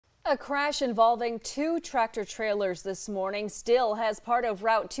A crash involving two tractor trailers this morning still has part of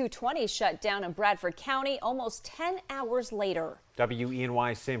Route 220 shut down in Bradford County almost 10 hours later.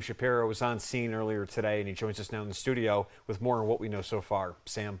 WENY Sam Shapiro was on scene earlier today, and he joins us now in the studio with more on what we know so far.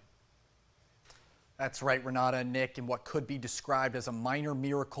 Sam. That's right, Renata and Nick. In what could be described as a minor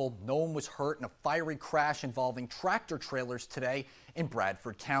miracle, no one was hurt in a fiery crash involving tractor trailers today in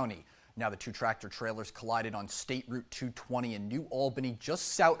Bradford County. Now, the two tractor trailers collided on State Route 220 in New Albany, just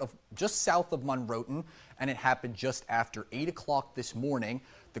south of Monroeton, and it happened just after 8 o'clock this morning.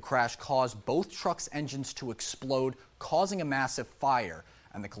 The crash caused both trucks' engines to explode, causing a massive fire.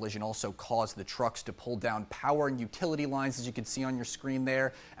 And the collision also caused the trucks to pull down power and utility lines, as you can see on your screen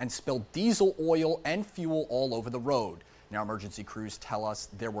there, and spill diesel oil and fuel all over the road. Now, emergency crews tell us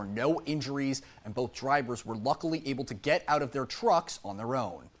there were no injuries, and both drivers were luckily able to get out of their trucks on their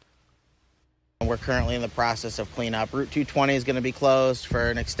own. We're currently in the process of cleanup. Route 220 is going to be closed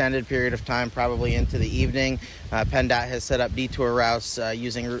for an extended period of time, probably into the evening. PennDOT has set up detour routes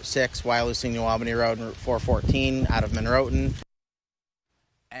using Route 6, Wyalusing New Albany Road, and Route 414 out of Monroeton.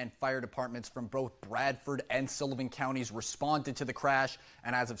 And fire departments from both Bradford and Sullivan counties responded to the crash.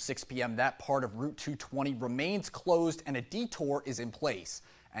 And as of 6 p.m., that part of Route 220 remains closed and a detour is in place.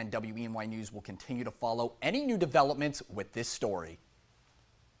 And WENY News will continue to follow any new developments with this story.